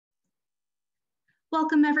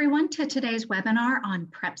Welcome everyone to today's webinar on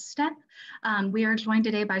PrepStep. We are joined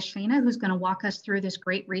today by Shana, who's going to walk us through this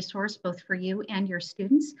great resource both for you and your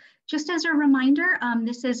students. Just as a reminder,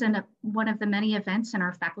 this is one of the many events in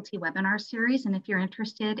our faculty webinar series, and if you're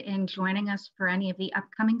interested in joining us for any of the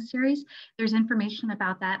upcoming series, there's information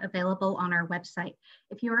about that available on our website.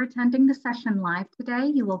 If you are attending the session live today,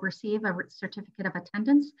 you will receive a certificate of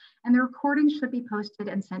attendance, and the recording should be posted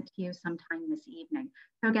and sent to you sometime this evening.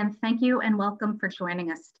 So again, thank you and welcome for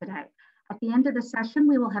joining us today. At the end of the session,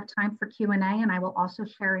 we will have time for Q&A, and I will also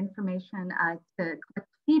share information to collect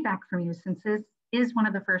feedback from you, since this is one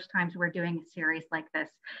of the first times we're doing a series like this.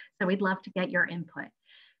 So we'd love to get your input.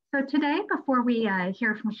 So today, before we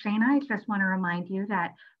hear from Shana, I just want to remind you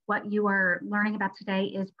that what you are learning about today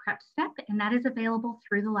is PrepStep, and that is available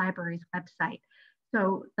through the library's website.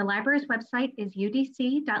 So the library's website is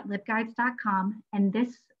udc.libguides.com, and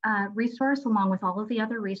this resource, along with all of the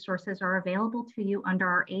other resources, are available to you under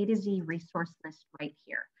our A to Z resource list right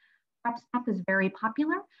here. PrepStep is very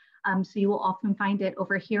popular, so you will often find it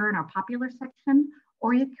over here in our popular section,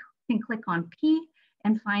 or you can click on P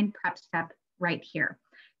and find PrepStep right here.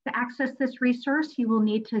 To access this resource, you will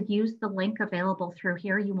need to use the link available through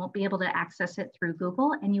here. You won't be able to access it through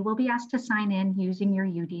Google, and you will be asked to sign in using your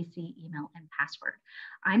UDC email and password.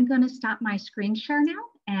 I'm going to stop my screen share now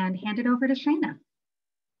and hand it over to Shana.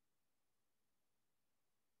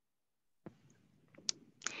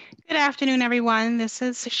 Good afternoon, everyone. This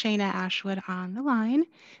is Shana Ashwood on the line.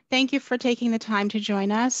 Thank you for taking the time to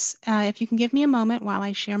join us. If you can give me a moment while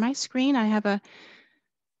I share my screen, I have a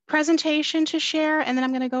presentation to share, and then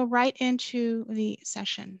I'm going to go right into the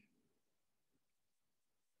session.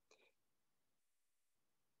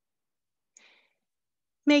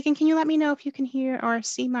 Megan, can you let me know if you can hear or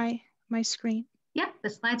see my screen? Yep, the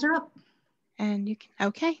slides are up. And you can,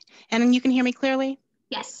 okay. And then you can hear me clearly?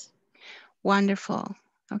 Yes. Wonderful.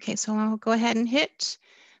 Okay, so I'll go ahead and hit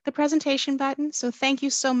the presentation button. So thank you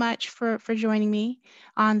so much for joining me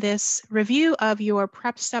on this review of your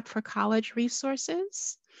PrepStep for College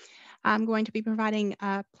resources. I'm going to be providing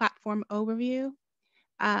a platform overview,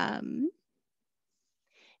 and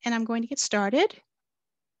I'm going to get started.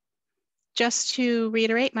 Just to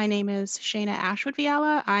reiterate, my name is Shana Ashwood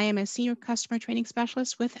Viala. I am a Senior Customer Training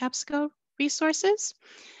Specialist with EBSCO Resources.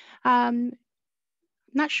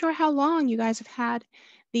 Not sure how long you guys have had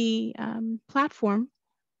the platform,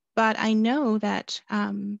 but I know that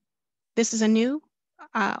this is a new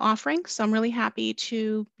offering, so I'm really happy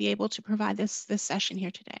to be able to provide this session here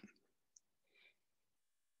today.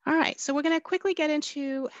 All right, so we're going to quickly get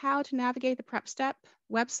into how to navigate the PrepStep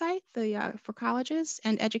website for colleges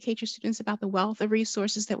and educate your students about the wealth of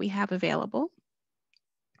resources that we have available.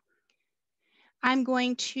 I'm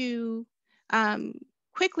going to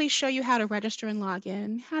quickly show you how to register and log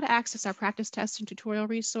in, how to access our practice test and tutorial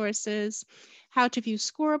resources, how to view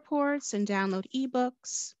score reports and download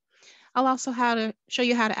ebooks. I'll also show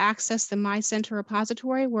you how to access the My Center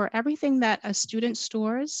repository, where everything that a student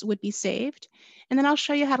stores would be saved. And then I'll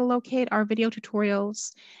show you how to locate our video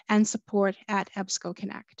tutorials and support at EBSCO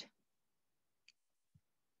Connect.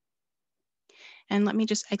 And let me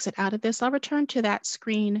just exit out of this. I'll return to that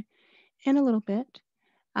screen in a little bit.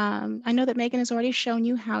 I know that Megan has already shown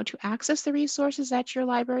you how to access the resources at your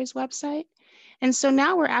library's website. And so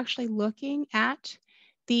now we're actually looking at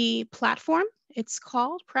the platform. It's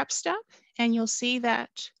called PrepStep, and you'll see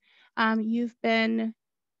that you've been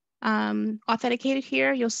authenticated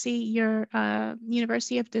here. You'll see your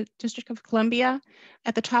University of the District of Columbia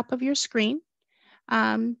at the top of your screen.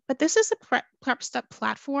 But this is the PrepStep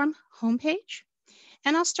platform homepage.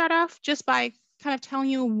 And I'll start off just by kind of telling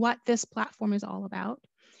you what this platform is all about.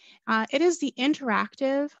 It is the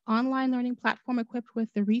interactive online learning platform equipped with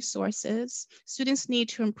the resources students need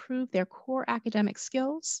to improve their core academic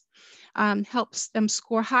skills, helps them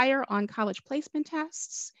score higher on college placement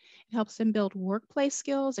tests. It helps them build workplace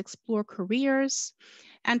skills, explore careers,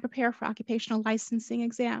 and prepare for occupational licensing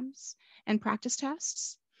exams and practice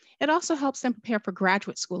tests. It also helps them prepare for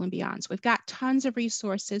graduate school and beyond. So we've got tons of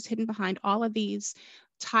resources hidden behind all of these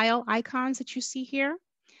tile icons that you see here.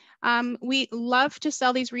 We love to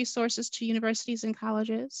sell these resources to universities and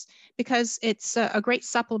colleges because it's a great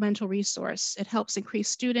supplemental resource. It helps increase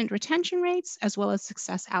student retention rates as well as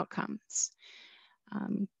success outcomes.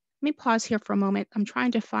 Let me pause here for a moment. I'm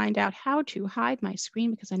trying to find out how to hide my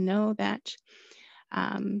screen because I know that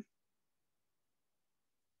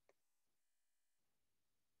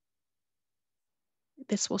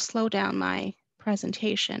this will slow down my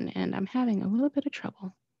presentation, and I'm having a little bit of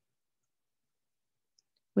trouble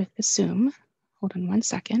with the Zoom. Hold on one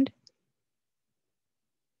second.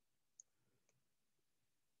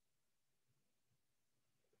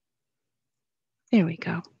 There we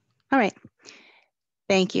go. All right.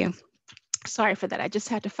 Thank you. Sorry for that. I just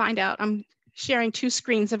had to find out. I'm sharing 2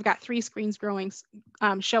 screens. I've got 3 screens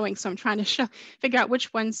showing, so I'm trying to figure out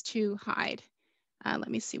which ones to hide. Let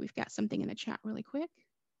me see. We've got something in the chat really quick.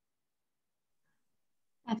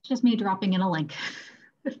 That's just me dropping in a link.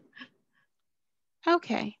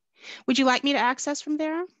 Okay. Would you like me to access from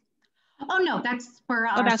there? Oh, no, that's for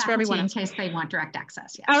our that's faculty for everyone in else. case they want direct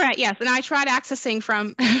access. Yes. All right, yes. And I tried accessing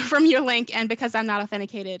from, from your link, and because I'm not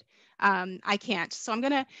authenticated, I can't. So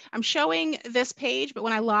I'm showing this page, but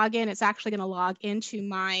when I log in, it's actually gonna log into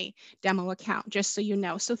my demo account, just so you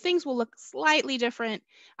know. So things will look slightly different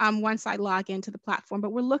once I log into the platform,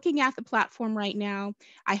 but we're looking at the platform right now.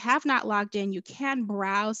 I have not logged in. You can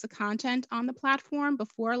browse the content on the platform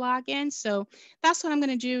before login. So that's what I'm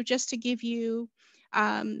gonna do, just to give you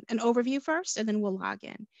an overview first, and then we'll log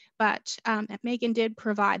in. But Megan did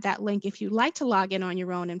provide that link if you'd like to log in on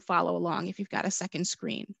your own and follow along if you've got a second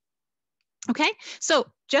screen. Okay, so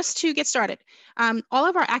just to get started, all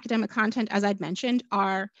of our academic content, as I'd mentioned,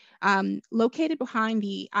 are located behind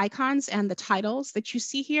the icons and the titles that you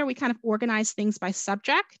see here. We kind of organize things by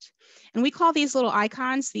subject, and we call these little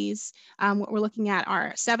icons, what we're looking at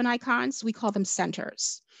are 7 icons, we call them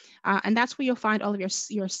centers. And that's where you'll find all of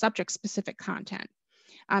your subject-specific content.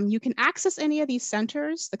 You can access any of these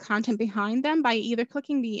centers, the content behind them, by either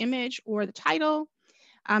clicking the image or the title.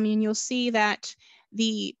 And you'll see that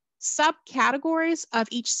the subcategories of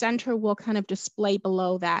each center will kind of display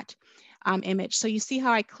below that image. So you see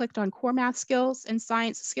how I clicked on core math skills and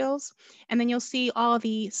science skills, and then you'll see all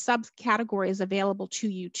the subcategories available to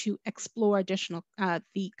you to explore additional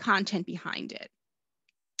the content behind it.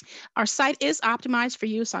 Our site is optimized for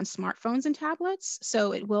use on smartphones and tablets,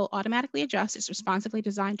 so it will automatically adjust. It's responsively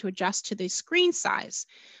designed to adjust to the screen size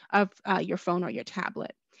of your phone or your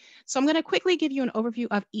tablet. So I'm going to quickly give you an overview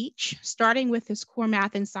of each, starting with this Core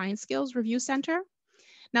Math and Science Skills Review Center.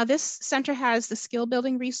 Now, this center has the skill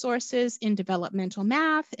building resources in developmental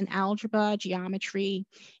math, in algebra, geometry,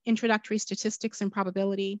 introductory statistics and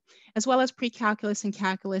probability, as well as pre-calculus and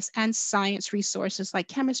calculus, and science resources like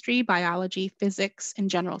chemistry, biology, physics, and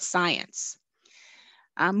general science.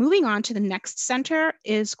 Moving on to the next center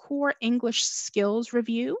is Core English Skills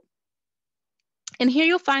Review. And here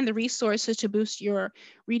you'll find the resources to boost your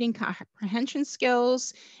reading comprehension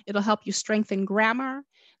skills. It'll help you strengthen grammar,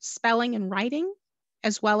 spelling, and writing,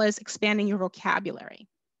 as well as expanding your vocabulary.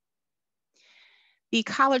 The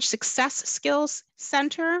College Success Skills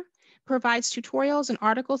Center provides tutorials and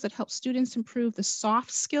articles that help students improve the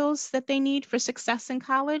soft skills that they need for success in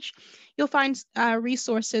college. You'll find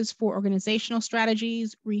resources for organizational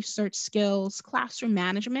strategies, research skills, classroom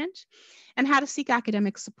management, and how to seek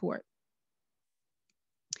academic support.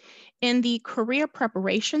 In the Career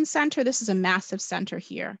Preparation Center, this is a massive center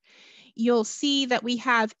here. You'll see that we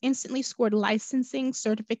have instantly scored licensing,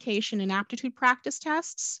 certification, and aptitude practice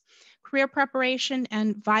tests, career preparation,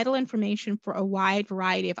 and vital information for a wide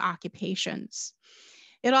variety of occupations.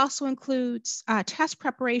 It also includes test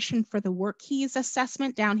preparation for the Work Keys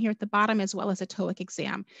assessment down here at the bottom, as well as a TOEIC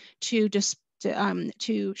exam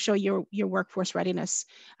to show your workforce readiness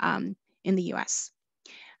in the US.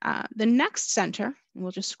 The next center, and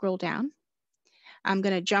we'll just scroll down. I'm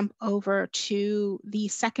going to jump over to the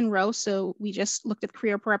second row. So we just looked at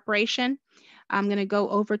career preparation. I'm going to go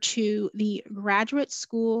over to the Graduate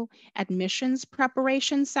School Admissions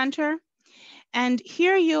Preparation Center. And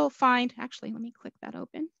here you'll find, actually, let me click that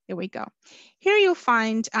open. There we go. Here you'll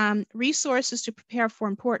find resources to prepare for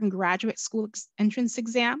important graduate school entrance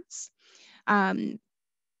exams.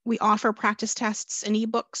 We offer practice tests and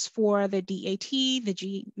ebooks for the DAT, the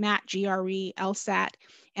GMAT, GRE, LSAT,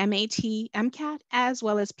 MAT, MCAT, as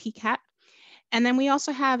well as PCAT. And then we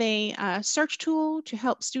also have a search tool to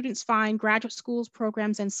help students find graduate schools,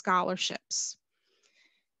 programs, and scholarships.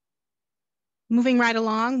 Moving right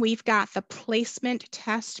along, we've got the Placement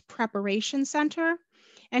Test Preparation Center.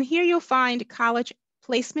 And here you'll find college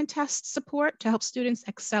placement test support to help students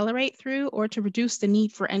accelerate through or to reduce the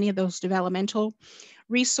need for any of those developmental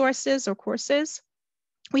resources or courses.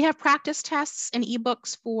 We have practice tests and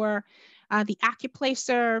ebooks for the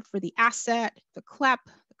AccuPlacer, for the ASSET, the CLEP,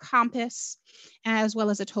 the Compass, as well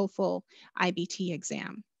as a TOEFL IBT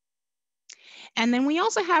exam. And then we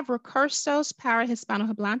also have Recursos para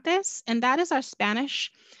Hispanohablantes, and that is our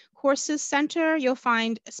Spanish courses center. You'll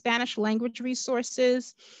find Spanish language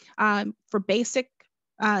resources for basic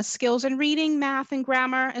skills in reading, math, and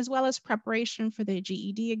grammar, as well as preparation for the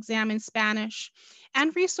GED exam in Spanish,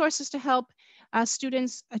 and resources to help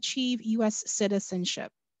students achieve US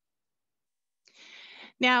citizenship.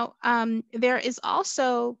 Now, there is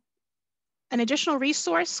also an additional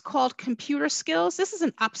resource called Computer Skills. This is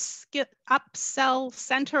an upsell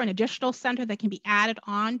center, an additional center that can be added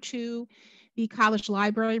on to the college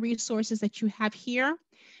library resources that you have here.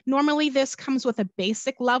 Normally, this comes with a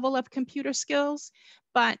basic level of computer skills,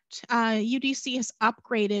 but UDC has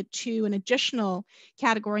upgraded to an additional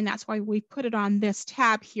category, and that's why we put it on this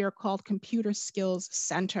tab here called Computer Skills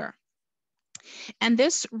Center. And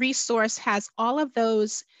this resource has all of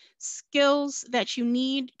those skills that you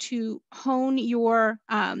need to hone your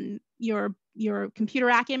computer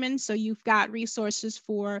acumen. So you've got resources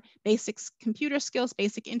for basic computer skills,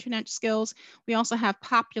 basic internet skills. We also have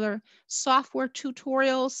popular software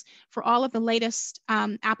tutorials for all of the latest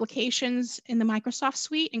applications in the Microsoft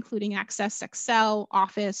suite, including Access Excel,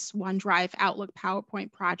 Office, OneDrive, Outlook,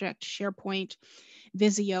 PowerPoint, Project, SharePoint,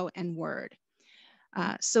 Visio, and Word.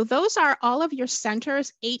 So those are all of your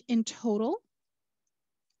centers, 8 in total.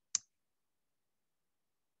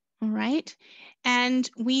 All right, and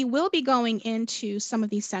we will be going into some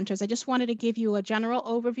of these centers. I just wanted to give you a general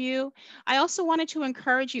overview. I also wanted to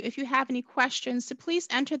encourage you, if you have any questions, to please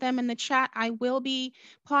enter them in the chat. I will be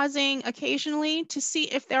pausing occasionally to see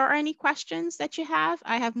if there are any questions that you have.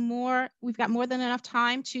 We've got more than enough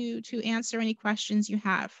time to answer any questions you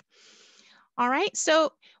have. All right,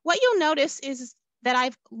 so what you'll notice is that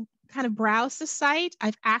I've kind of browsed the site.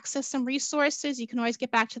 I've accessed some resources. You can always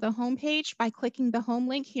get back to the home page by clicking the home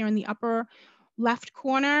link here in the upper left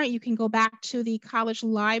corner. You can go back to the college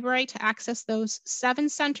library to access those 7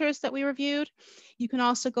 centers that we reviewed. You can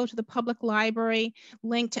also go to the public library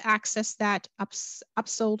link to access that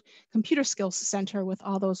upsold computer skills center with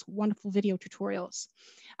all those wonderful video tutorials.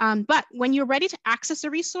 But when you're ready to access a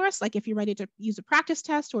resource, like if you're ready to use a practice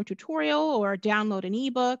test or a tutorial or download an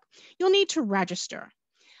ebook, you'll need to register.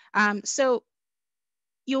 So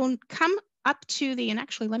you'll come up to the, and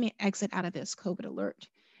actually let me exit out of this COVID alert.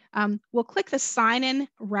 We'll click the sign in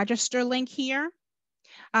register link here.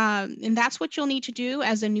 And that's what you'll need to do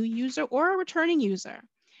as a new user or a returning user.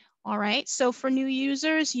 All right, so for new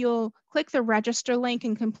users, you'll click the register link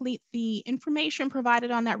and complete the information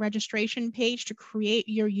provided on that registration page to create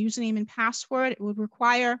your username and password. It would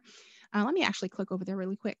require, let me actually click over there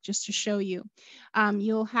really quick just to show you.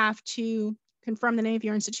 You'll have to confirm the name of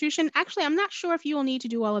your institution. Actually, I'm not sure if you will need to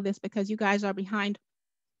do all of this because you guys are behind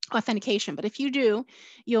authentication, but if you do,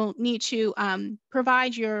 you'll need to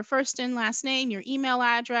provide your first and last name, your email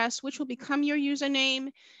address, which will become your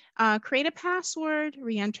username, create a password,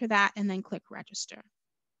 re-enter that, and then click register.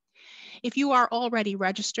 If you are already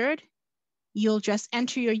registered, you'll just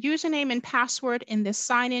enter your username and password in this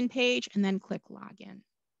sign-in page and then click login.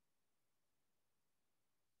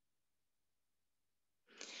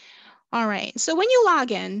 All right, so when you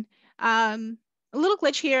log in, a little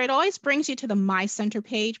glitch here, it always brings you to the My Center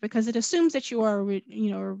page because it assumes that you are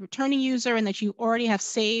a returning user and that you already have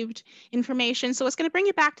saved information. So it's going to bring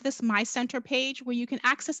you back to this My Center page where you can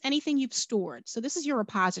access anything you've stored. So this is your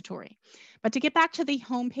repository. But to get back to the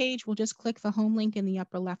home page, we'll just click the home link in the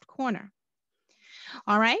upper left corner.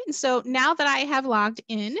 All right, and so now that I have logged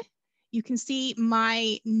in, you can see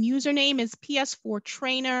my username is PS4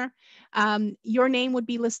 Trainer. Your name would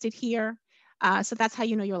be listed here. So that's how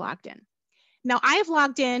you know you're logged in. Now I have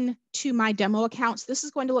logged in to my demo account. So this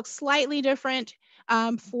is going to look slightly different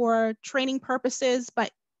for training purposes,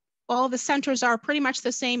 but all the centers are pretty much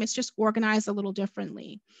the same. It's just organized a little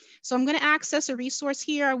differently. So I'm going to access a resource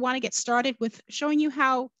here. I want to get started with showing you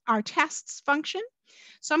how our tests function.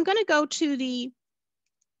 So I'm going to go to the,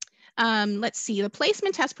 let's see, the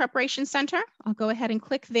Placement Test Preparation Center. I'll go ahead and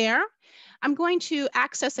click there. I'm going to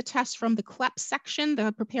access a test from the CLEP section,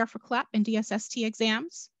 the Prepare for CLEP and DSST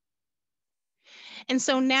exams. And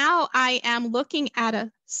so now I am looking at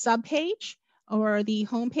a subpage or the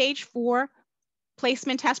home page for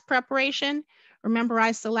placement test preparation. Remember,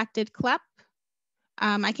 I selected CLEP.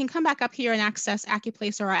 I can come back up here and access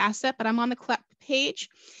AccuPlace or Asset, but I'm on the CLEP page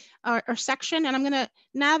or section, and I'm going to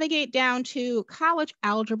navigate down to College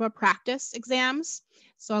Algebra Practice Exams.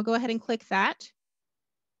 So I'll go ahead and click that.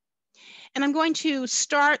 And I'm going to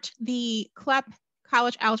start the CLEP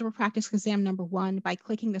College Algebra Practice Exam number 1 by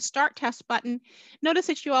clicking the Start Test button. Notice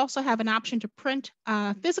that you also have an option to print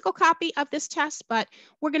a physical copy of this test, but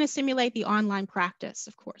we're going to simulate the online practice,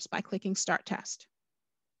 of course, by clicking Start Test.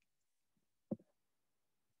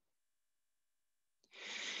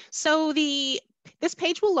 So this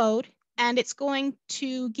page will load, and it's going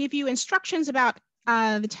to give you instructions about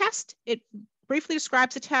the test. It briefly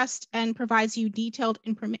describes the test and provides you detailed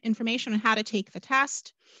information on how to take the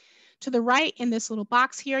test. To the right in this little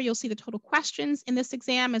box here, you'll see the total questions in this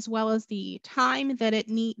exam as well as the time that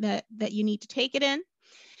you need to take it in.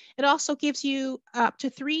 It also gives you up to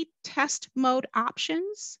 3 test mode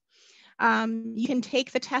options. You can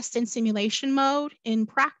take the test in simulation mode, in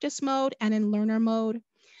practice mode, and in learner mode.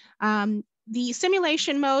 The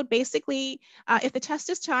simulation mode, basically, if the test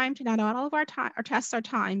is timed, not all of our tests are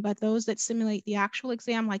timed, but those that simulate the actual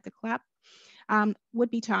exam, like the CLEP,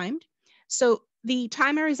 would be timed. So the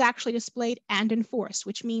timer is actually displayed and enforced,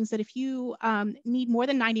 which means that if you need more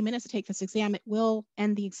than 90 minutes to take this exam, it will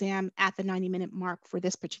end the exam at the 90-minute mark for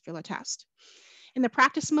this particular test. In the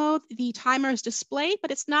practice mode, the timer is displayed,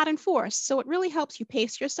 but it's not enforced. So it really helps you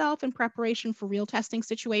pace yourself in preparation for real testing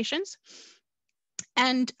situations.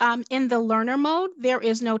 And in the learner mode, there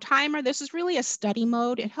is no timer. This is really a study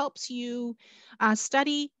mode. It helps you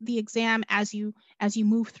study the exam as you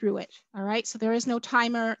move through it. All right, so there is no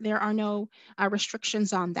timer. There are no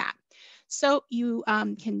restrictions on that. So you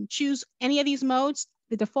can choose any of these modes.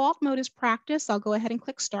 The default mode is practice. I'll go ahead and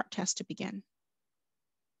click Start Test to begin.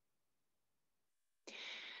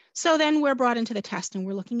 So then we're brought into the test and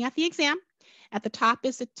we're looking at the exam. At the top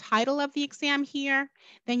is the title of the exam here.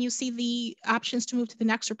 Then you see the options to move to the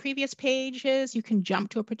next or previous pages. You can jump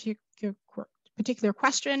to a particular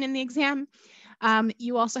question in the exam.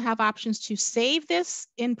 You also have options to save this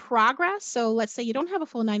in progress. So let's say you don't have a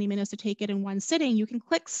full 90 minutes to take it in one sitting. You can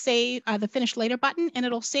click save the finish later button and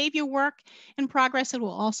it'll save your work in progress. It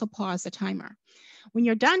will also pause the timer. When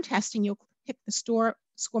you're done testing, you'll hit the score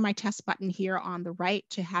my test button here on the right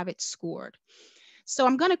to have it scored. So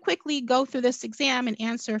I'm going to quickly go through this exam and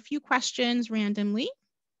answer a few questions randomly.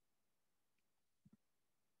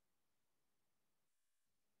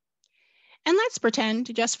 And let's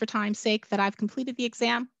pretend, just for time's sake, that I've completed the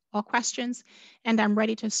exam, all questions, and I'm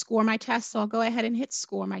ready to score my test. So I'll go ahead and hit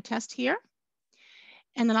score my test here.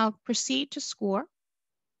 And then I'll proceed to score.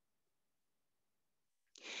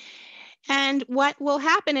 And what will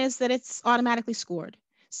happen is that it's automatically scored.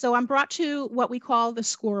 So I'm brought to what we call the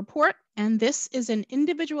score report, and this is an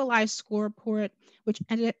individualized score report which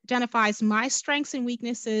identifies my strengths and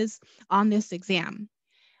weaknesses on this exam.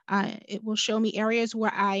 It will show me areas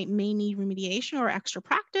where I may need remediation or extra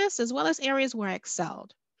practice, as well as areas where I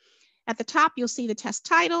excelled. At the top, you'll see the test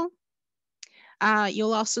title.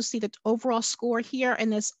 You'll also see the overall score here in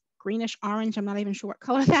this greenish orange. I'm not even sure what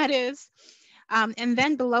color that is. And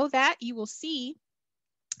then below that, you will see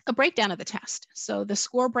a breakdown of the test. So the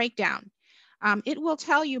score breakdown. It will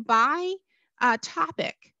tell you by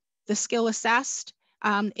topic, the skill assessed.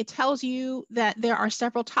 It tells you that there are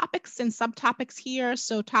several topics and subtopics here.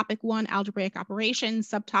 So topic 1, algebraic operations,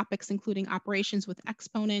 subtopics including operations with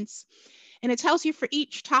exponents. And it tells you for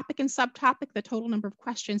each topic and subtopic the total number of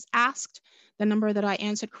questions asked, the number that I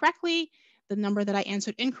answered correctly, the number that I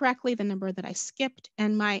answered incorrectly, the number that I skipped,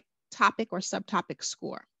 and my topic or subtopic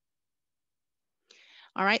score.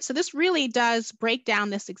 All right, so this really does break down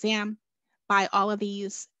this exam by all of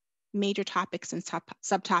these major topics and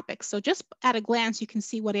subtopics. So just at a glance, you can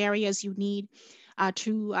see what areas you need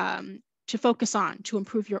to focus on to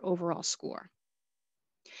improve your overall score.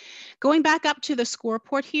 Going back up to the score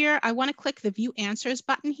report here, I want to click the View Answers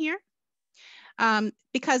button here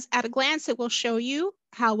because at a glance, it will show you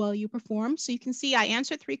how well you perform. So you can see I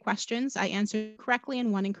answered 3 questions. I answered correctly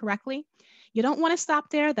and 1 incorrectly. You don't want to stop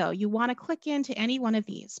there, though. You want to click into any one of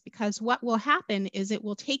these because what will happen is it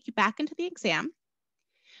will take you back into the exam,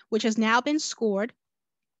 which has now been scored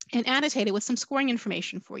and annotated with some scoring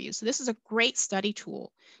information for you. So this is a great study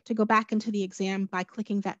tool to go back into the exam by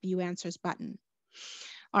clicking that View Answers button.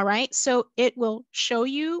 All right, so it will show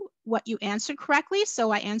you what you answered correctly.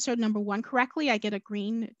 So I answered number 1 correctly. I get a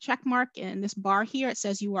green check mark in this bar here. It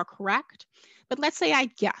says you are correct. But let's say I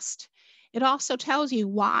guessed. It also tells you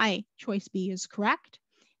why choice B is correct.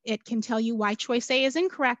 It can tell you why choice A is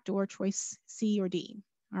incorrect or choice C or D.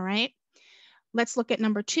 All right. Let's look at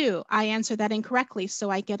number 2. I answered that incorrectly, so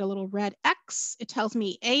I get a little red X. It tells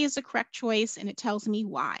me A is the correct choice, and it tells me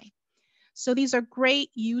why. So these are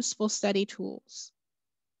great, useful study tools.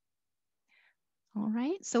 All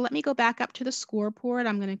right, so let me go back up to the score report.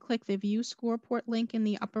 I'm going to click the View Score Report link in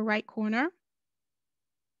the upper right corner.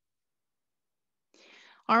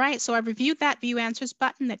 All right, so I've reviewed that View Answers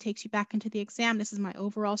button that takes you back into the exam. This is my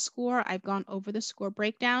overall score. I've gone over the score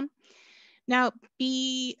breakdown. Now,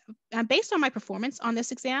 based on my performance on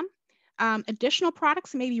this exam, additional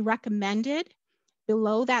products may be recommended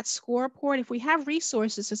below that score report if we have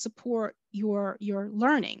resources to support your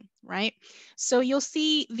learning, right? So you'll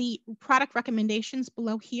see the product recommendations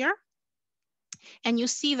below here. And you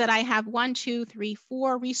see that I have 1, 2, 3,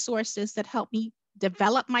 4 resources that help me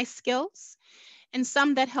develop my skills and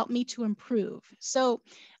some that help me to improve. So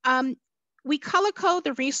we color code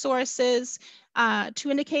the resources to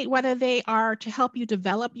indicate whether they are to help you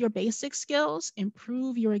develop your basic skills,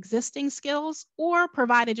 improve your existing skills, or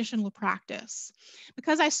provide additional practice.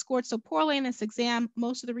 Because I scored so poorly in this exam,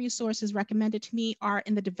 most of the resources recommended to me are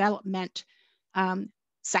in the development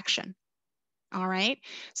section. All right,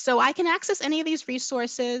 so I can access any of these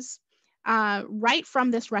resources right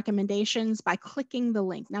from this recommendations by clicking the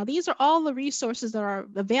link. Now, these are all the resources that are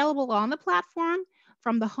available on the platform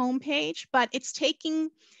from the home page, but it's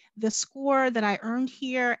taking the score that I earned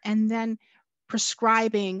here and then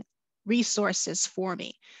prescribing resources for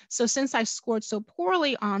me. So since I scored so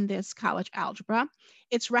poorly on this college algebra,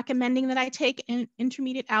 it's recommending that I take an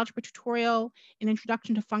intermediate algebra tutorial, an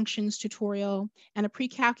introduction to functions tutorial, and a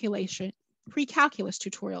pre-calculus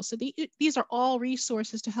tutorial. So these are all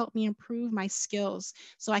resources to help me improve my skills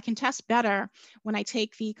so I can test better when I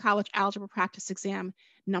take the college algebra practice exam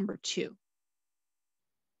number 2.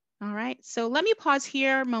 All right, so let me pause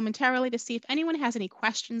here momentarily to see if anyone has any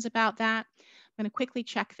questions about that. I'm going to quickly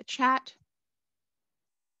check the chat.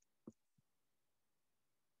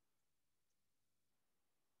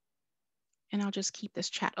 And I'll just keep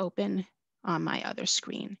this chat open on my other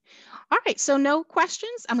screen. All right, so no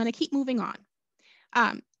questions. I'm going to keep moving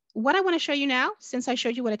on. What I want to show you now, since I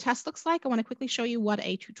showed you what a test looks like, I want to quickly show you what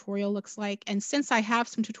a tutorial looks like. And since I have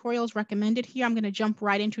some tutorials recommended here, I'm going to jump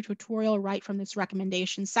right into a tutorial right from this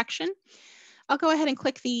recommendation section. I'll go ahead and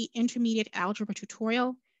click the intermediate algebra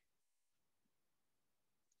tutorial.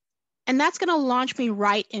 And that's going to launch me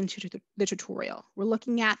right into the tutorial. We're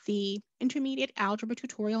looking at the intermediate algebra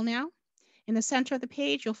tutorial now. In the center of the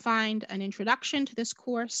page, you'll find an introduction to this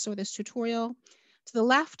course or this tutorial. To the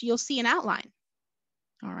left, you'll see an outline.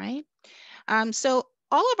 All right. So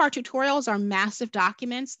all of our tutorials are massive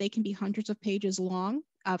documents. They can be hundreds of pages long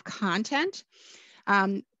of content.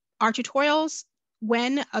 Our tutorials,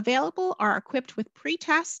 when available, are equipped with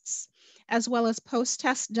pre-tests as well as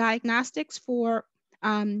post-test diagnostics for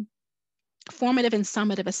formative and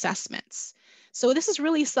summative assessments. So this is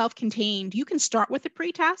really self-contained. You can start with the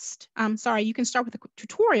pre-test. You can start with the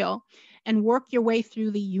tutorial and work your way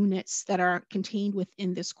through the units that are contained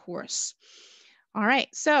within this course. All right,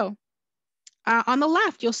 so on the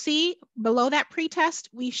left, you'll see below that pre-test,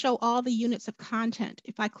 we show all the units of content.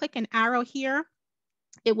 If I click an arrow here,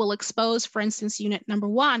 it will expose, for instance, unit number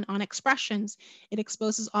 1 on expressions. It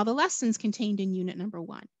exposes all the lessons contained in unit number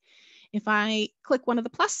 1. If I click one of the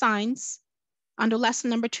plus signs, under lesson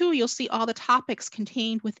number 2, you'll see all the topics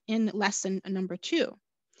contained within lesson number 2.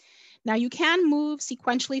 Now you can move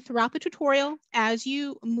sequentially throughout the tutorial as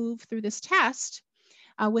you move through this test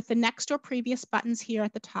with the next or previous buttons here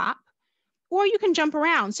at the top, or you can jump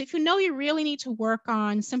around. So if you know you really need to work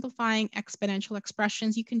on simplifying exponential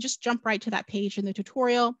expressions, you can just jump right to that page in the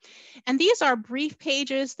tutorial. And these are brief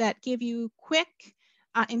pages that give you quick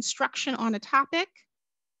instruction on a topic.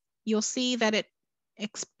 You'll see that it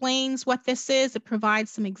explains what this is, it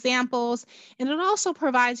provides some examples, and it also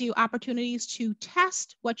provides you opportunities to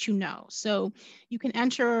test what you know. So you can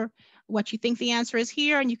enter what you think the answer is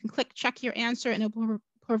here, and you can click check your answer, and it will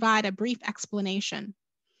provide a brief explanation.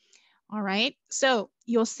 All right, so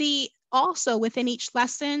you'll see also within each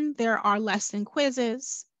lesson, there are lesson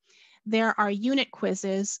quizzes, there are unit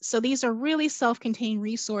quizzes. So these are really self-contained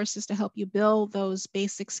resources to help you build those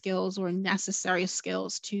basic skills or necessary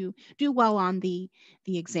skills to do well on the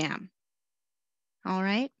exam. All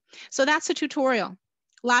right, so that's a tutorial.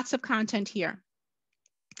 Lots of content here.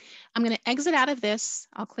 I'm going to exit out of this.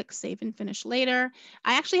 I'll click save and finish later.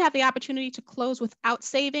 I actually have the opportunity to close without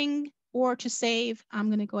saving or to save. I'm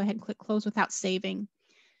going to go ahead and click close without saving.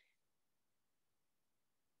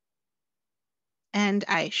 And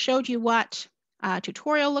I showed you what a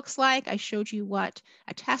tutorial looks like. I showed you what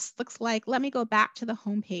a test looks like. Let me go back to the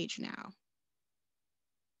home page now.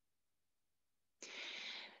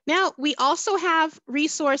 Now, we also have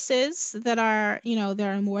resources that are,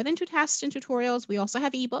 there are more than 2 tests and tutorials. We also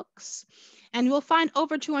have ebooks, and you'll find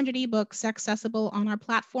over 200 ebooks accessible on our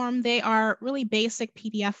platform. They are really basic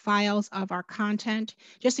PDF files of our content.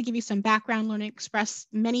 Just to give you some background, Learning Express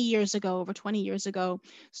many years ago, over 20 years ago,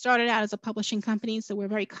 started out as a publishing company, so we're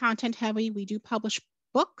very content heavy. We do publish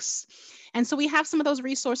books, and so we have some of those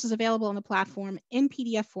resources available on the platform in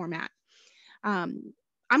PDF format.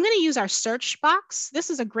 I'm going to use our search box. This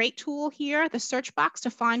is a great tool here, the search box, to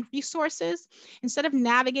find resources. Instead of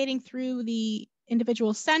navigating through the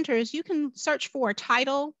individual centers, you can search for a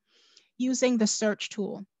title using the search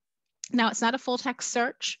tool. Now, it's not a full text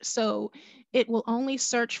search, so it will only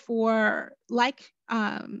search for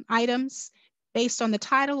items based on the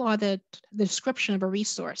title or the description of a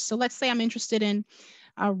resource. So let's say I'm interested in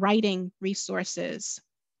writing resources.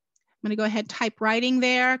 I'm going to go ahead, type writing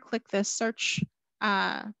there, click the search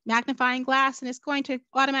magnifying glass, and it's going to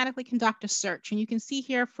automatically conduct a search. And you can see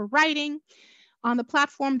here for writing on the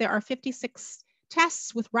platform, there are 56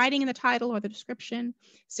 tests with writing in the title or the description,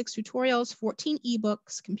 6 tutorials, 14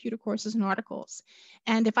 ebooks, computer courses, and articles.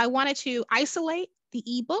 And if I wanted to isolate the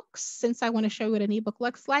ebooks, since I want to show you what an ebook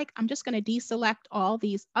looks like, I'm just going to deselect all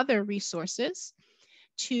these other resources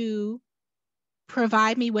to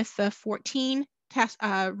provide me with the 14 test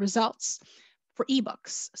results for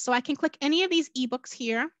ebooks. So I can click any of these ebooks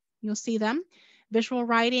here. You'll see them. Visual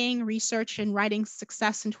writing, research and writing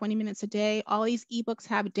success in 20 minutes a day. All these ebooks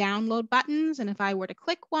have download buttons. And if I were to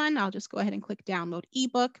click one, I'll just go ahead and click download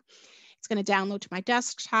ebook. It's going to download to my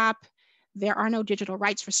desktop. There are no digital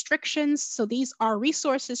rights restrictions. So these are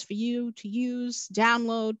resources for you to use,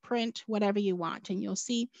 download, print, whatever you want. And you'll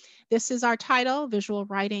see this is our title, Visual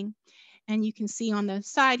Writing. And you can see on the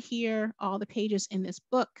side here, all the pages in this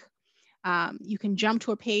book. You can jump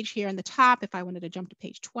to a page here in the top. If I wanted to jump to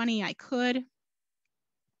page 20, I could.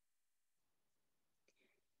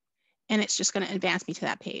 And it's just going to advance me to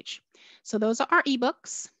that page. So those are our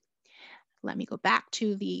ebooks. Let me go back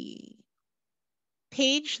to the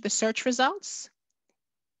page, the search results,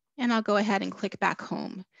 and I'll go ahead and click back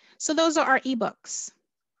home. So those are our ebooks.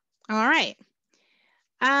 All right.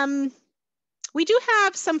 We do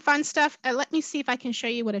have some fun stuff. Let me see if I can show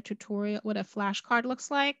you what a tutorial, what a flashcard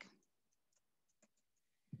looks like.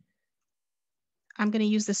 I'm going to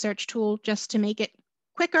use the search tool just to make it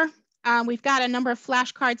quicker. We've got a number of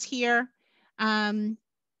flashcards here.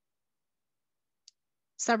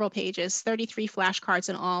 Several pages, 33 flashcards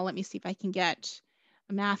in all. Let me see if I can get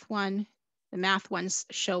a math one. The math ones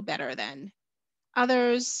show better than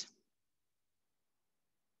others.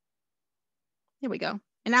 There we go.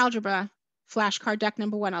 An algebra flashcard deck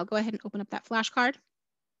number 1. I'll go ahead and open up that flashcard.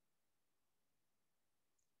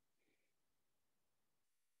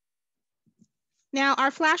 Now our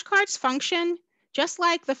flashcards function just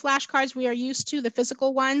like the flashcards we are used to, the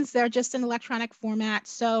physical ones. They're just in electronic format.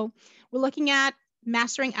 So we're looking at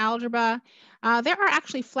mastering algebra. There are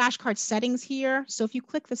actually flashcard settings here. So if you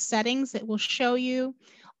click the settings, it will show you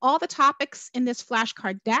all the topics in this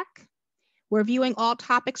flashcard deck. We're viewing all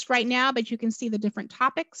topics right now, but you can see the different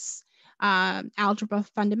topics, algebra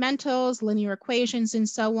fundamentals, linear equations, and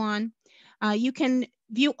so on. You can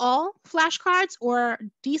view all flashcards or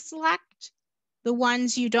deselect the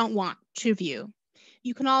ones you don't want to view.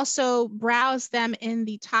 You can also browse them in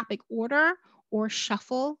the topic order or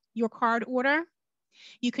shuffle your card order.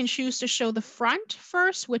 You can choose to show the front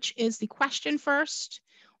first, which is the question first,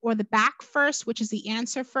 or the back first, which is the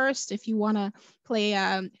answer first. If you want to play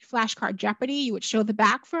flashcard Jeopardy, you would show the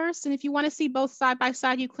back first. And if you want to see both side by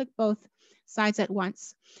side, you click both sides at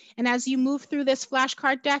once. And as you move through this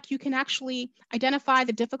flashcard deck, you can actually identify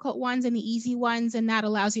the difficult ones and the easy ones, and that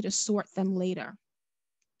allows you to sort them later.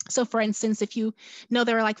 So for instance, if you know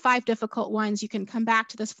there are like 5 difficult ones, you can come back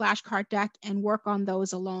to this flashcard deck and work on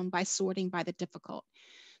those alone by sorting by the difficult.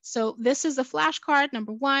 So this is the flashcard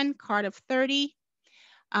number 1, card of 30.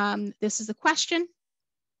 This is the question.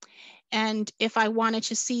 And if I wanted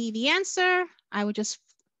to see the answer, I would just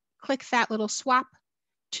click that little swap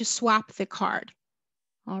to swap the card.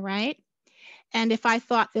 All right. And if I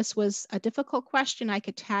thought this was a difficult question, I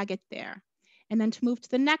could tag it there. And then to move to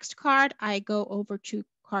the next card, I go over to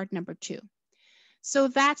card number 2. So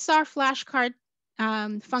that's our flashcard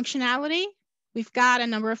functionality. We've got a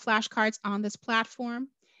number of flashcards on this platform.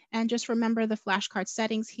 And just remember the flashcard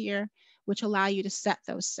settings here, which allow you to set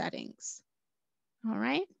those settings. All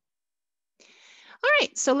right. All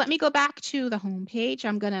right, so let me go back to the home page.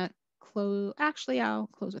 I'm going to close. Actually, I'll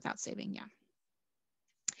close without saving. Yeah.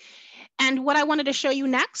 And what I wanted to show you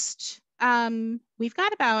next, we've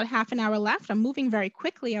got about half an hour left. I'm moving very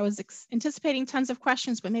quickly. I was anticipating tons of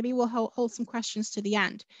questions, but maybe we'll hold some questions to the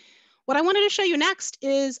end. What I wanted to show you next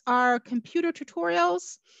is our computer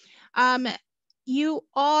tutorials. You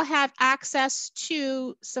all have access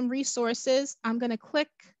to some resources. I'm going to click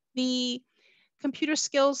the computer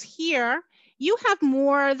skills here. You have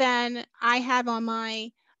more than I have on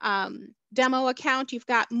my demo account. You've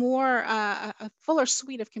got more, a fuller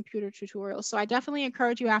suite of computer tutorials. So I definitely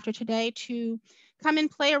encourage you after today to come and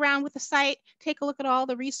play around with the site, take a look at all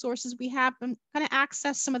the resources we have. I'm going to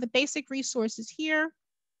access some of the basic resources here.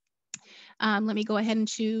 Let me go ahead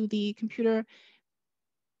into the computer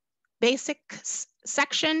basics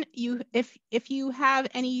section. If you have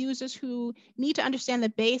any users who need to understand the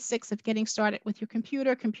basics of getting started with your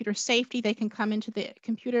computer safety, they can come into the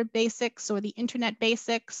computer basics or the internet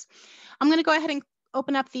basics. I'm going to go ahead and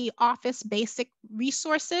open up the Office basic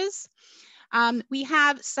resources. We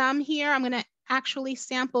have some here. I'm going to actually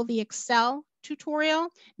sample the Excel tutorial.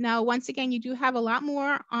 Now, once again, you do have a lot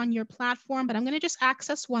more on your platform, but I'm going to just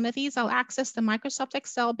access one of these. I'll access the Microsoft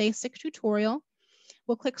Excel basic tutorial.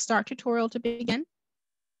 We'll click Start Tutorial to begin.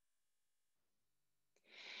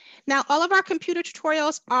 Now, all of our computer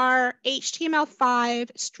tutorials are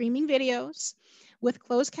HTML5 streaming videos with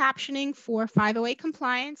closed captioning for 508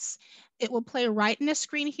 compliance. It will play right in the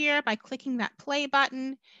screen here by clicking that play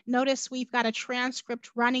button. Notice we've got a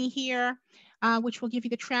transcript running here, which will give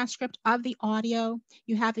you the transcript of the audio.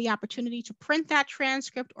 You have the opportunity to print that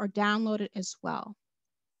transcript or download it as well.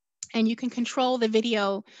 And you can control the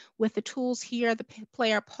video with the tools here, the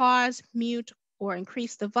player pause, mute, or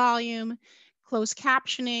increase the volume, closed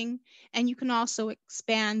captioning, and you can also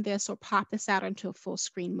expand this or pop this out into a full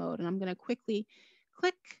screen mode. And I'm going to quickly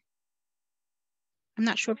click. I'm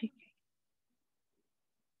not sure if you.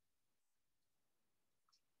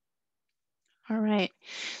 All right.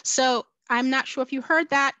 So I'm not sure if you heard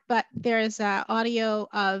that, but there's audio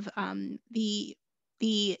of the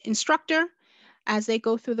instructor as they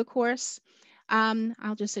go through the course.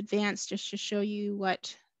 I'll just advance just to show you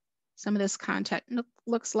what some of this content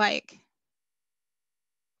looks like.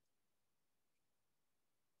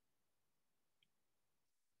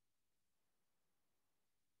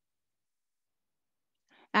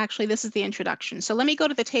 Actually, this is the introduction. So let me go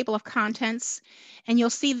to the table of contents, and you'll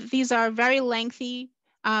see that these are very lengthy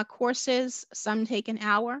courses. Some take an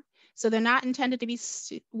hour. So they're not intended to be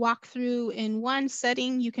walked through in one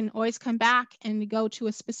setting. You can always come back and go to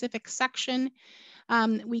a specific section.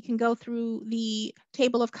 We can go through the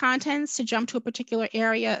table of contents to jump to a particular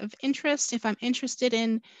area of interest. If I'm interested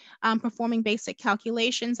in performing basic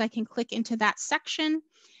calculations, I can click into that section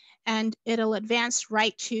and it'll advance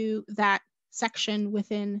right to that section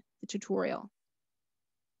within the tutorial.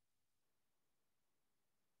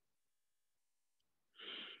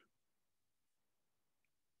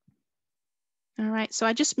 All right, so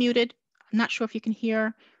I just muted. I'm not sure if you can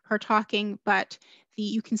hear her talking, but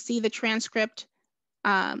you can see the transcript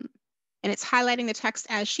and it's highlighting the text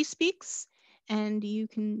as she speaks. And you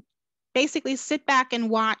can basically sit back and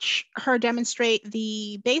watch her demonstrate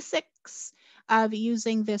the basics of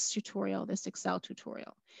using this tutorial, this Excel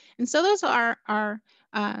tutorial. And so those are our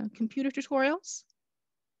computer tutorials.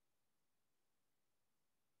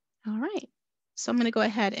 All right, so I'm going to go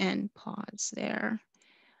ahead and pause there.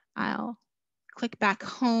 I'll click back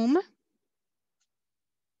home.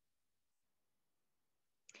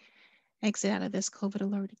 Exit out of this COVID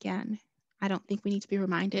alert again. I don't think we need to be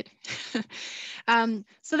reminded.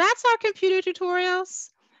 So that's our computer tutorials.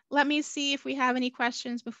 Let me see if we have any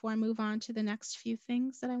questions before I move on to the next few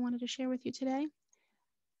things that I wanted to share with you today.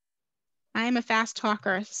 I am a fast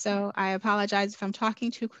talker, so I apologize if I'm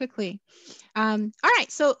talking too quickly. All right,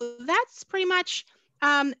 so that's pretty much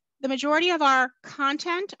the majority of our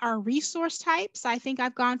content, our resource types. I think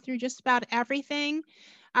I've gone through just about everything.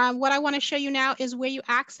 What I want to show you now is where you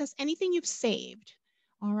access anything you've saved.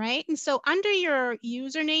 All right, and so under your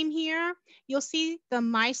username here, you'll see the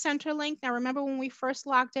My Center link. Now remember when we first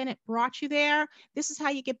logged in, it brought you there. This is how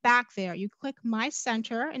you get back there. You click My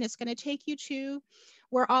Center and it's going to take you to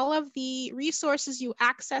where all of the resources you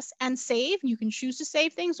access and save. You can choose to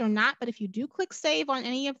save things or not, but if you do click save on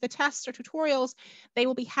any of the tests or tutorials, they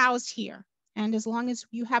will be housed here. And as long as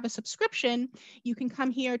you have a subscription, you can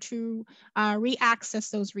come here to re-access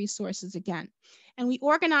those resources again. And we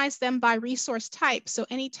organize them by resource type. So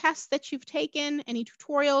any tests that you've taken, any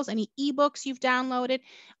tutorials, any ebooks you've downloaded,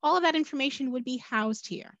 all of that information would be housed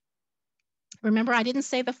here. Remember, I didn't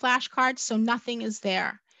say the flashcards, so nothing is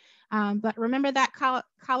there. But remember that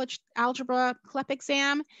college algebra CLEP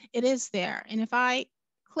exam, it is there. And if I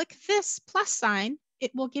click this plus sign,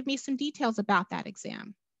 it will give me some details about that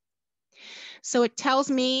exam. So it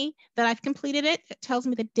tells me that I've completed it. It tells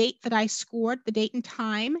me the date that I scored, the date and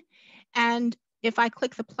time. And if I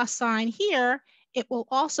click the plus sign here, it will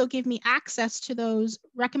also give me access to those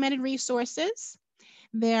recommended resources.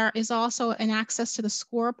 There is also an access to the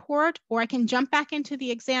score report, or I can jump back into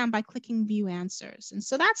the exam by clicking View Answers. And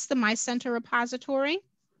so that's the My Center repository.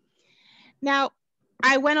 Now,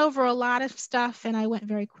 I went over a lot of stuff and I went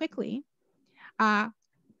very quickly.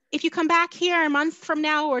 If you come back here a month from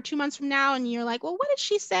now or 2 months from now and you're like, well, what did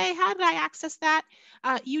she say? How did I access that?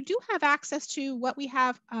 You do have access to what we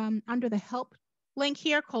have under the help link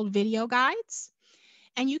here called video guides.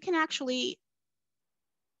 And you can actually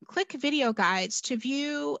click video guides to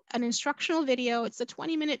view an instructional video. It's a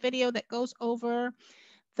 20-minute video that goes over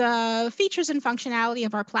the features and functionality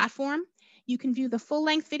of our platform. You can view the full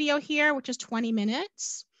length video here, which is 20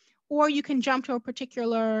 minutes, or you can jump to a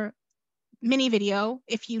particular mini video.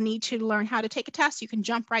 If you need to learn how to take a test, you can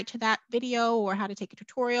jump right to that video, or how to take a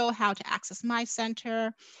tutorial, how to access My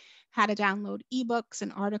Center, how to download ebooks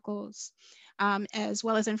and articles, as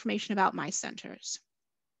well as information about My Centers.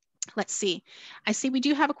 Let's see. I see we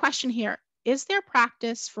do have a question here. Is there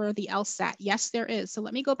practice for the LSAT? Yes, there is. So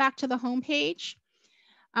let me go back to the home page.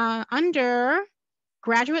 Under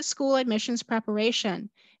graduate school admissions preparation,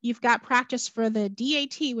 you've got practice for the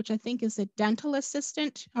DAT, which I think is a dental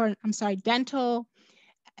assistant, or I'm sorry, dental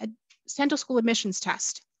school admissions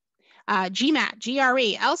test. GMAT,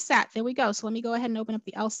 GRE, LSAT, there we go. So let me go ahead and open up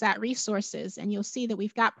the LSAT resources, and you'll see that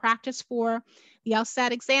we've got practice for the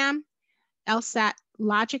LSAT exam, LSAT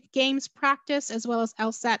logic games practice, as well as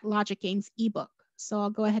LSAT logic games ebook. So I'll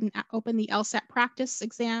go ahead and open the LSAT practice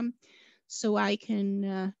exam so I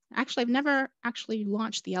can, actually, I've never actually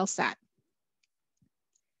launched the LSAT.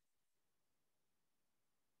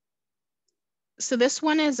 So this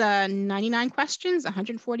one is 99 questions,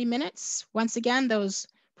 140 minutes. Once again, those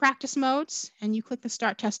practice modes, and you click the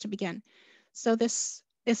start test to begin. So this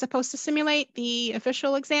is supposed to simulate the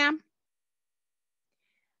official exam.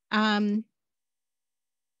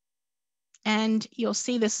 And you'll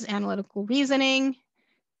see this is analytical reasoning.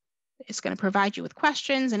 It's going to provide you with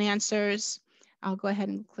questions and answers. I'll go ahead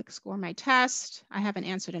and click score my test. I haven't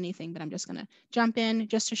answered anything, but I'm just going to jump in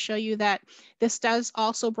just to show you that this does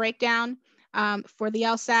also break down for the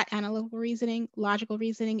LSAT: analytical reasoning, logical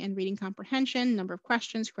reasoning, and reading comprehension, number of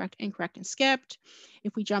questions, correct, incorrect, and skipped.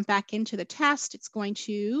 If we jump back into the test, it's going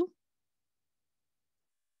to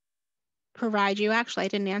provide you, actually, I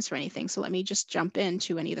didn't answer anything, so let me just jump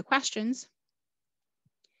into any of the questions.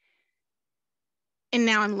 And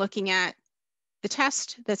now I'm looking at the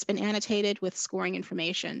test that's been annotated with scoring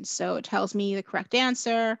information. So it tells me the correct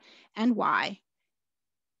answer and why.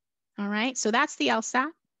 All right, so that's the LSAT.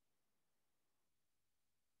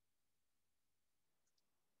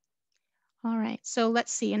 All right, so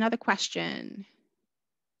let's see, another question.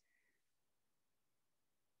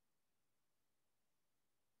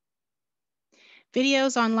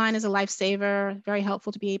 Videos online is a lifesaver, very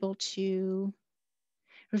helpful to be able to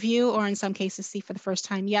review, or in some cases see for the first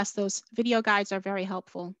time. Yes, those video guides are very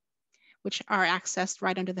helpful, which are accessed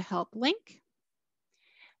right under the help link.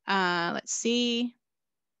 Let's see.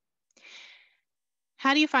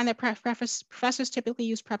 How do you find that professors typically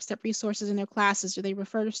use PrepStep resources in their classes? Do they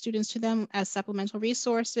refer to students to them as supplemental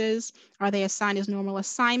resources? Are they assigned as normal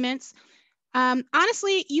assignments?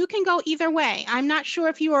 Honestly, you can go either way. I'm not sure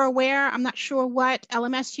if you are aware. I'm not sure what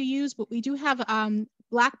LMS you use, but we do have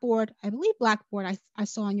Blackboard. I believe Blackboard I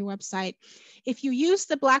saw on your website. If you use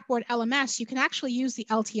the Blackboard LMS, you can actually use the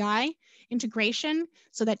LTI integration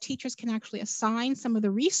so that teachers can actually assign some of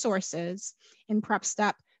the resources in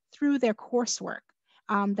PrepStep through their coursework.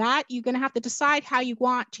 That you're going to have to decide how you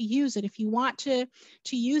want to use it. If you want to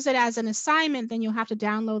use it as an assignment, then you'll have to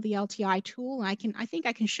download the LTI tool. I think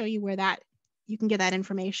I can show you where that you can get that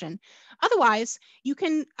information. Otherwise, you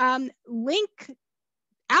can link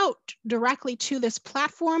out directly to this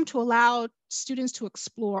platform to allow students to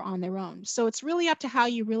explore on their own. So it's really up to how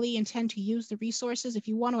you really intend to use the resources. If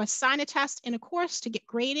you want to assign a test in a course to get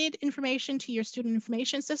graded information to your student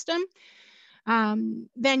information system,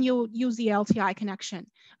 then you'll use the LTI connection.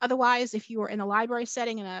 Otherwise, if you are in a library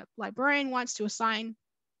setting and a librarian wants to assign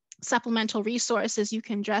supplemental resources, you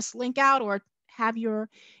can just link out or have your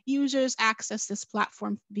users access this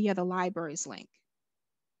platform via the library's link.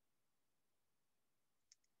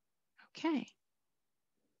 Okay.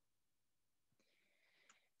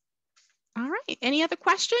 All right, any other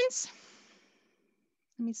questions?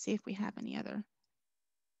 Let me see if we have any other.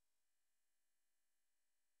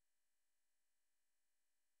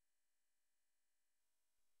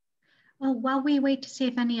 Well, while we wait to see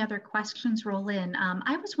if any other questions roll in,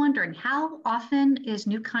 I was wondering, how often is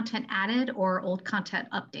new content added or old content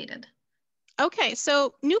updated? Okay,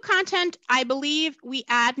 so new content, I believe we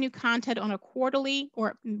add new content on a quarterly,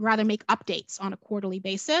 or rather make updates on a quarterly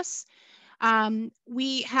basis.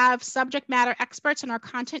 We have subject matter experts in our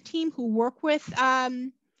content team who work with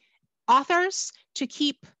authors to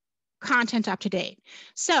keep content up to date.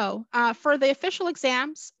 So for the official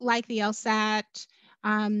exams, like the LSAT,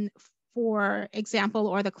 for example,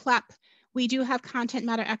 or the CLEP, we do have content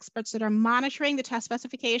matter experts that are monitoring the test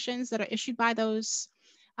specifications that are issued by those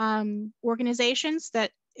organizations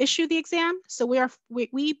that issue the exam. So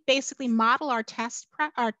we basically model our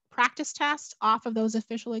our practice tests off of those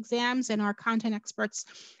official exams, and our content experts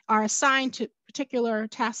are assigned to particular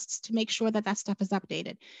tests to make sure that that stuff is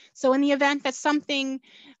updated. So in the event that something,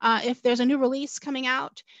 if there's a new release coming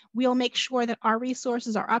out, we'll make sure that our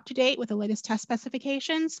resources are up to date with the latest test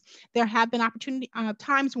specifications. There have been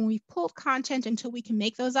times when we've pulled content until we can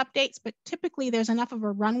make those updates, but typically there's enough of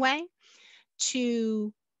a runway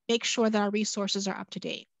to make sure that our resources are up to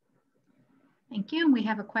date. Thank you. And we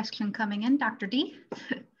have a question coming in, Dr. D.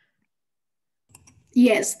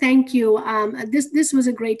 Yes, thank you. This was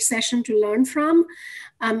a great session to learn from.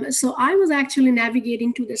 So I was actually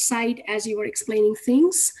navigating to the site as you were explaining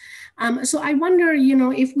things. So I wonder,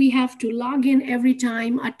 if we have to log in every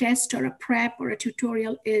time a test or a prep or a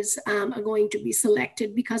tutorial is going to be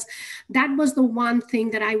selected, because that was the one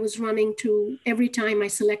thing that I was running to every time I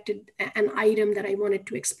selected an item that I wanted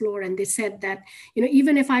to explore. And they said that,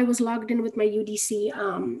 even if I was logged in with my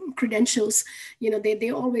UDC credentials,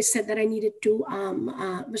 they always said that I needed to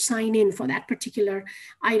sign in for that particular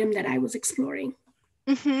item that I was exploring.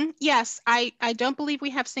 Yes, I don't believe we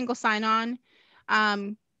have single sign-on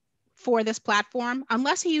for this platform,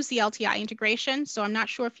 unless you use the LTI integration. So I'm not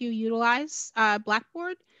sure if you utilize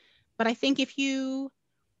Blackboard, but I think if you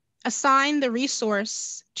assign the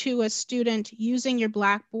resource to a student using your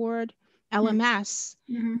Blackboard LMS,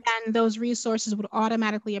 and those resources would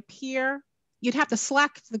automatically appear. You'd have to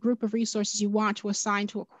select the group of resources you want to assign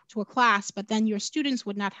to a class, but then your students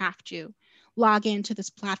would not have to log into this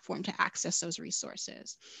platform to access those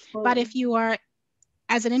resources. Oh. But if you are,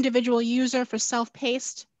 as an individual user for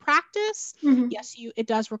self-paced practice, yes, it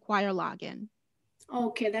does require login.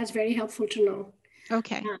 Okay, that's very helpful to know.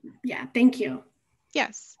 Okay. Yeah, thank you.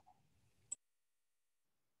 Yes.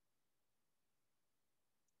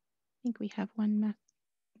 I think we have one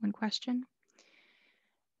question.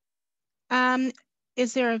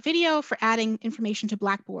 Is there a video for adding information to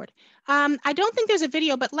Blackboard? I don't think there's a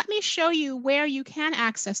video, but let me show you where you can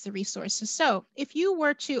access the resources. So if you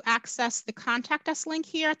were to access the Contact Us link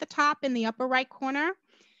here at the top in the upper right corner,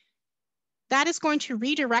 that is going to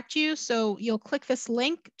redirect you. So you'll click this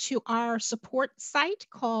link to our support site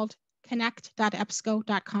called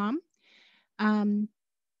connect.epsco.com. I'll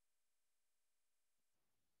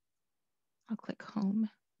click home.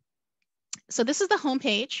 So this is the home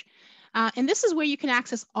page. And this is where you can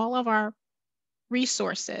access all of our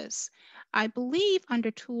resources. I believe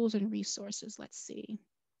under tools and resources, let's see,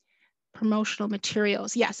 promotional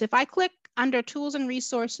materials. Yes, if I click under tools and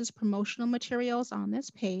resources, promotional materials on this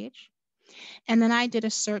page, and then I did a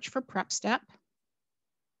search for PrepStep.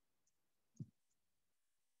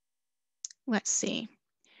 Let's see,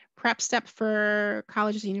 PrepStep for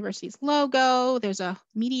colleges and universities logo. There's a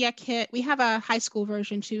media kit. We have a high school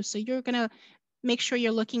version too. So you're gonna make sure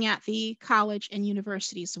you're looking at the college and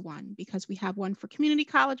universities one, because we have one for community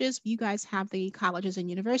colleges. You guys have the colleges and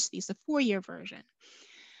universities, the 4-year version.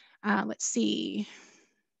 Let's see.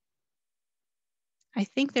 I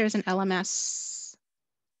think there's an LMS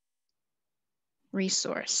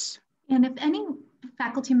resource. And if any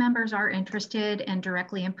faculty members are interested in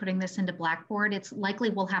directly inputting this into Blackboard, it's likely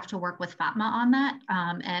we'll have to work with Fatma on that.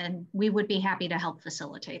 And we would be happy to help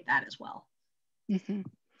facilitate that as well.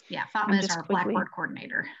 Yeah, Fatma is our Blackboard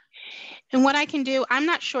coordinator. And what I can do, I'm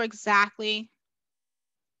not sure exactly.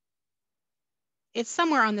 It's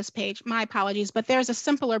somewhere on this page, my apologies, but there's a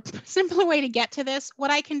simpler way to get to this.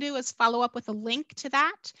 What I can do is follow up with a link to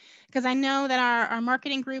that, because I know that our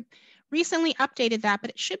marketing group recently updated that, but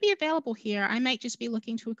it should be available here. I might just be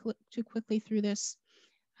looking too quickly through this.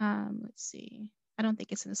 Let's see, I don't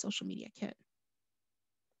think it's in the social media kit.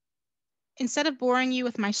 Instead of boring you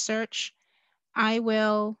with my search, I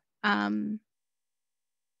will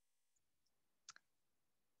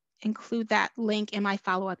include that link in my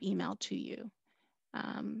follow-up email to you.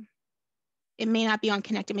 It may not be on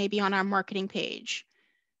Connect, it may be on our marketing page.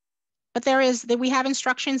 But we have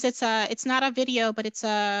instructions. It's not a video, but it's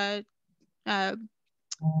a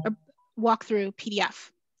walkthrough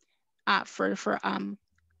PDF for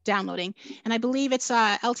downloading. And I believe it's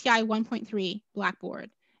LTI 1.3 Blackboard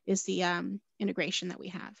is the integration that we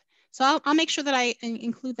have. So I'll make sure that I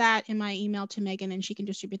include that in my email to Megan, and she can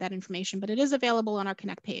distribute that information, but it is available on our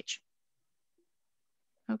Connect page.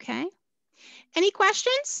 Okay. Any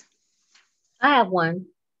questions? I have one.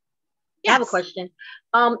 Yes. I have a question.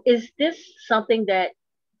 Is this something that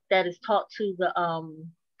is taught to the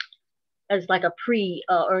as like a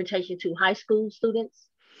orientation to high school students?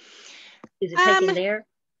 Is it taken there?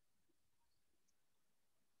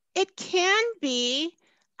 It can be.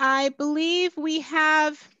 I believe we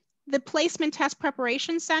have the Placement Test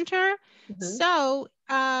Preparation Center. Mm-hmm. So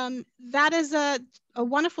that is a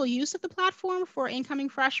wonderful use of the platform for incoming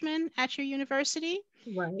freshmen at your university,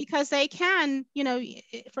 right, because they can, you know,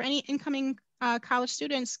 for any incoming college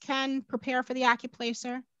students, can prepare for the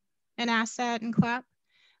AccuPlacer and Asset and CLEP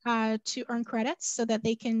to earn credits, so that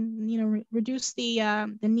they can, you know, reduce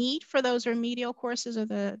the need for those remedial courses or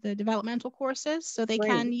the developmental courses. So they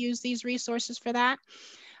can use these resources for that.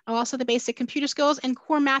 Also, the basic computer skills and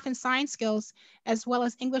core math and science skills, as well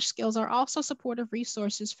as English skills, are also supportive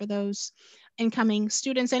resources for those incoming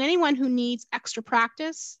students and anyone who needs extra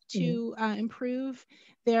practice to improve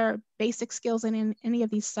their basic skills in any of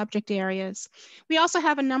these subject areas. We also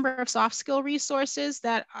have a number of soft skill resources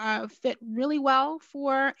that fit really well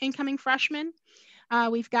for incoming freshmen.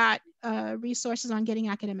 We've got resources on getting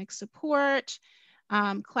academic support,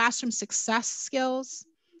 classroom success skills.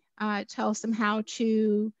 It tells them how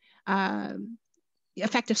to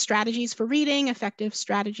effective strategies for reading, effective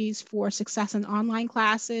strategies for success in online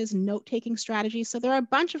classes, note-taking strategies. So there are a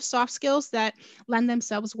bunch of soft skills that lend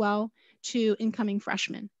themselves well to incoming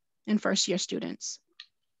freshmen and first-year students.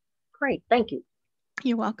 Great, thank you.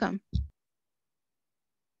 You're welcome.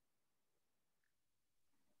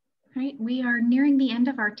 All right, we are nearing the end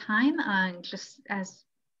of our time. Just as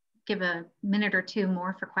give a minute or two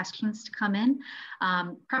more for questions to come in.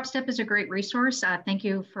 PrepStep is a great resource. Thank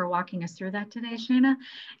you for walking us through that today, Shana.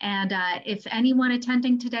 And if anyone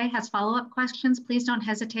attending today has follow-up questions, please don't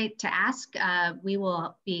hesitate to ask. We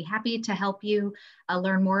will be happy to help you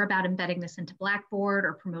learn more about embedding this into Blackboard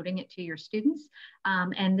or promoting it to your students.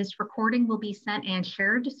 And this recording will be sent and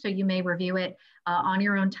shared, so you may review it on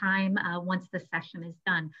your own time once the session is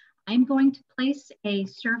done. I'm going to place a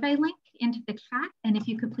survey link into the chat, and if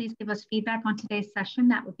you could please give us feedback on today's session,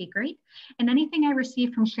 that would be great. And anything I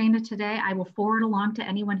received from Shana today, I will forward along to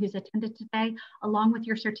anyone who's attended today, along with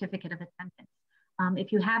your certificate of attendance.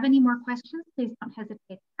 If you have any more questions, please don't hesitate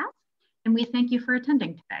to ask, and we thank you for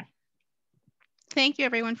attending today. Thank you,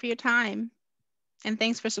 everyone, for your time, and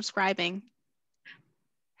thanks for subscribing.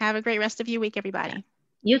 Have a great rest of your week, everybody.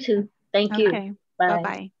 You too. Thank you. Okay. Bye.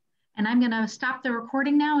 Bye-bye. And I'm going to stop the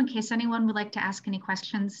recording now in case anyone would like to ask any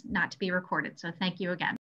questions not to be recorded. So thank you again.